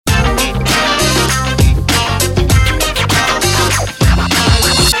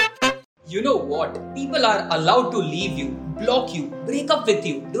what? People are allowed to leave you, block you, break up with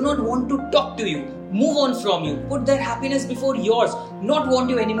you, do not want to talk to you, move on from you, put their happiness before yours, not want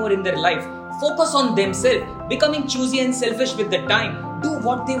you anymore in their life. Focus on themselves, becoming choosy and selfish with the time. Do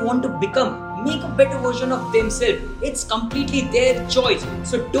what they want to become. Make a better version of themselves. It's completely their choice.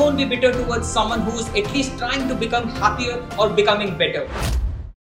 So don't be bitter towards someone who's at least trying to become happier or becoming better.